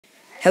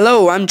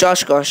Hello, I'm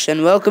Josh Gosh,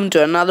 and welcome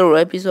to another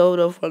episode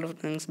of World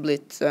of Tanks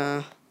Blitz.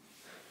 We're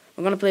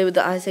gonna play with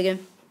the ice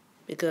again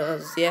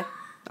because I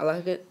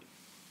like it.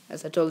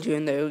 As I told you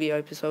in the earlier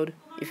episode,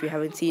 if you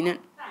haven't seen it,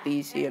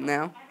 please see it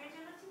now.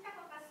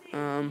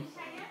 Um,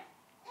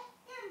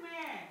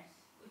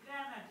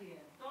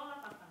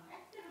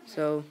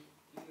 so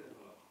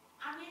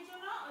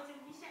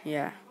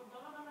yeah,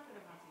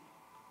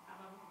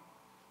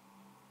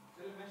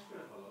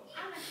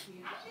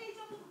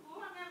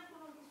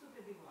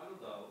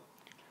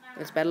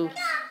 let's battle.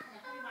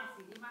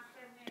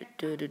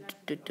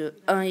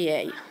 Oh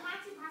yeah,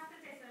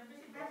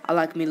 I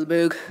like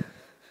Middleburg.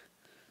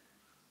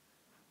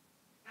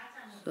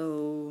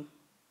 So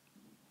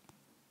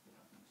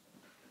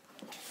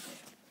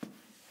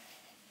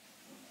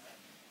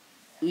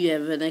we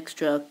have an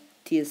extra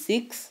tier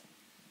 6.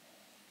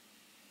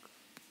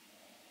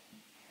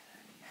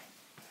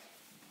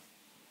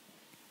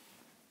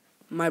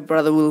 My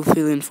brother will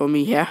fill in for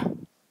me here.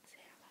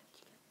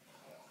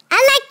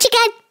 I like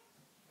chicken.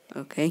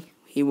 Okay,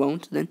 he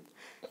won't then.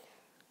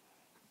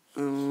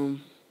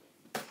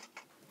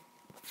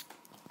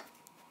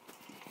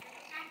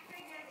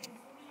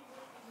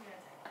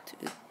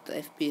 The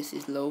FPS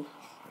is low.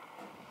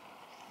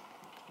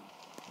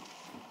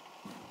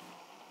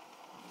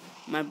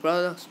 My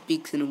brother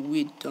speaks in a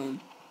weird tone,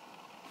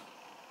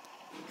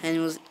 and it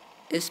was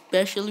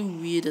especially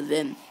weirder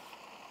then.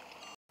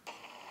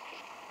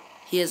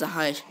 He has a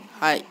high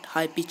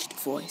pitched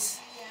voice.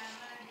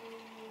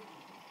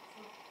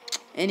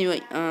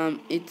 Anyway,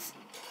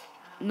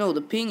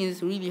 the ping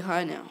is really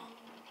high now.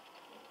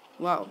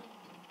 Wow.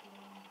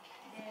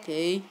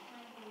 Okay.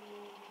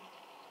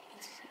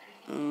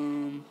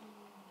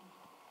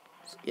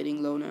 It's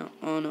getting low now.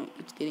 Oh no,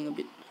 it's getting a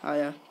bit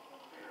higher.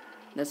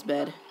 That's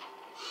bad.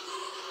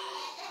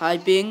 High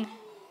ping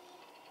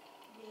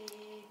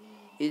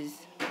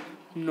is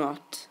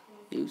not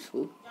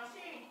useful.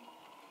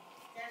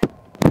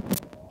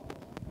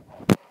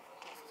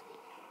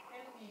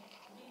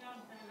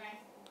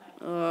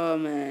 Oh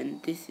man,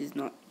 this is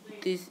not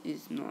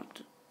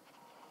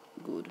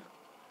good.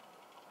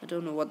 I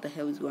don't know what the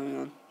hell is going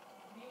on.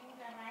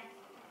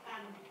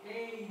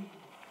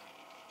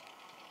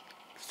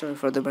 Sorry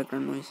for the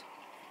background noise.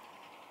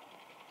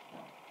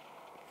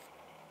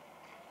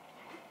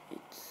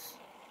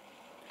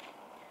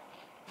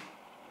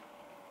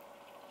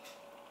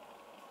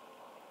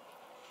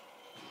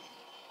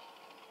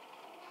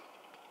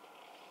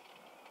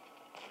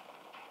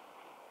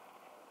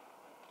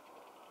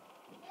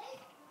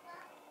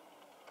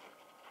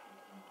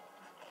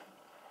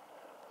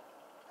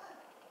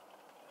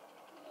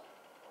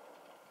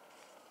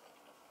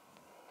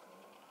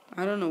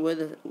 I don't know where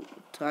the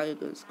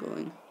tiger is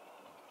going.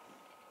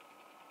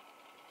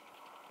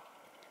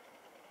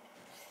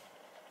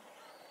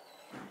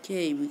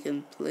 Okay, we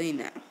can play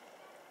now.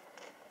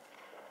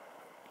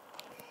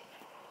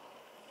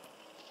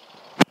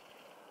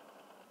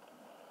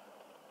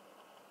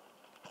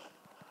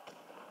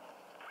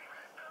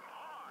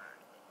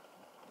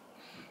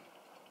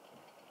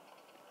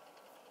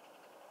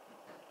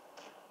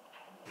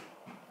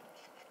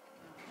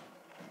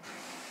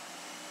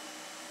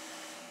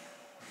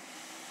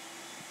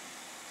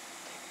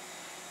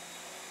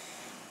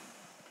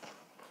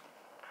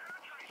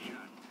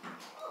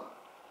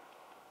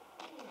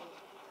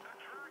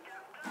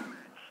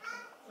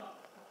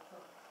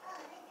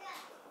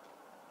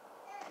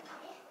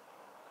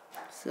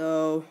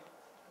 So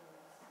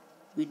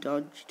we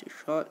dodged a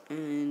shot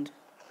and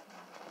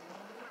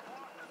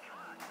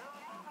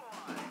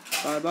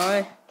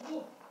bye.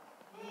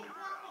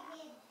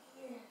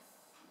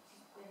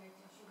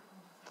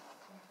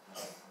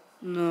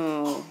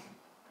 No,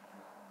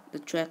 the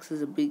tracks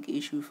is a big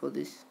issue for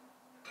this.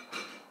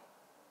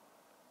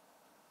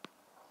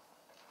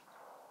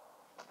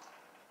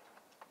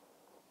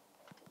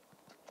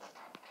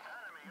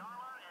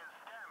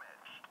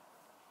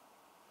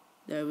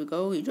 There we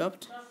go, he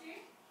dropped.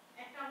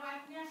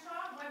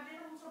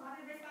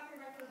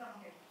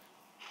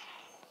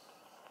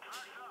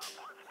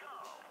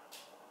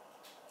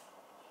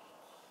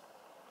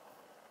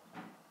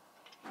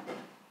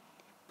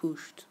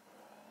 Pushed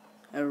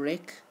a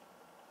wreck.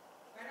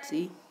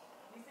 See?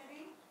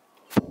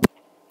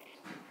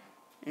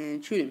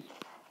 And shoot him.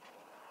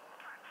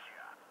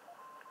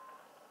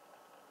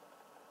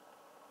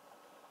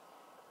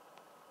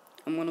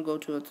 I'm gonna go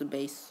towards the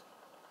base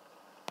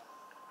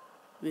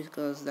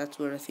because that's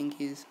where I think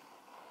he is.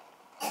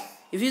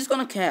 If he's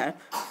gonna cap,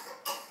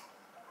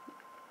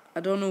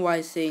 I don't know why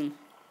he's saying.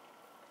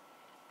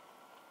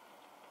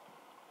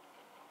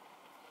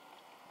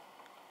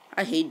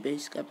 I hate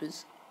base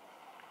cappers.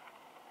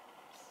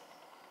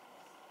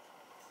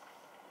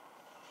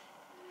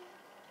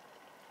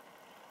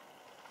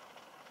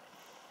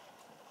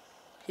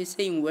 He's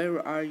saying,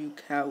 "Where are you,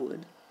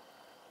 coward?"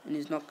 And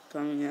he's not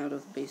coming out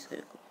of base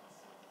circle.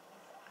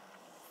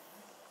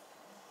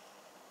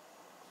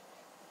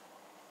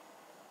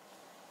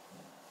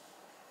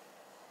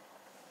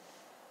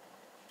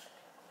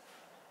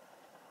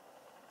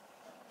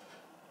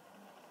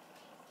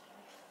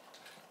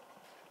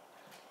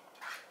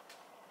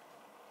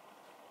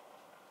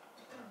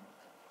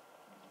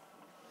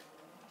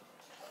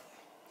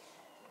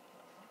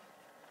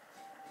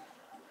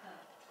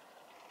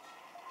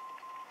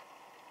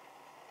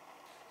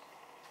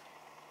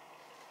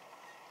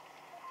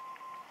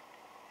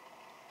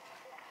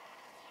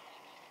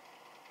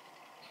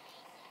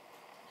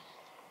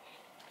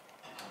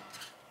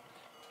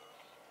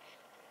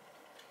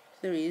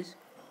 There he is.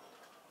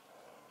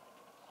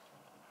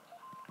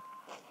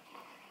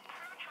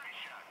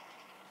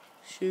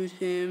 Shoot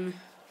him.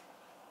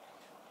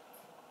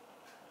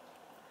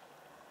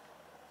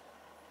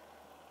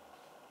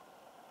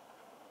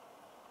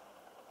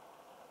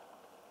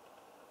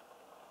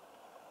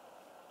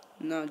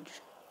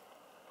 Nudge.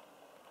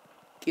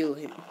 Kill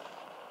him.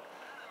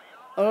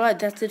 Alright,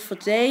 that's it for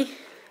today.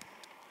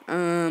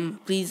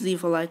 Please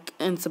leave a like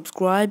and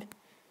subscribe.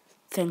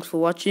 Thanks for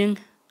watching.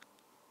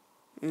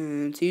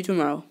 And see you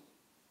tomorrow.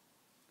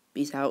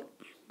 Peace out.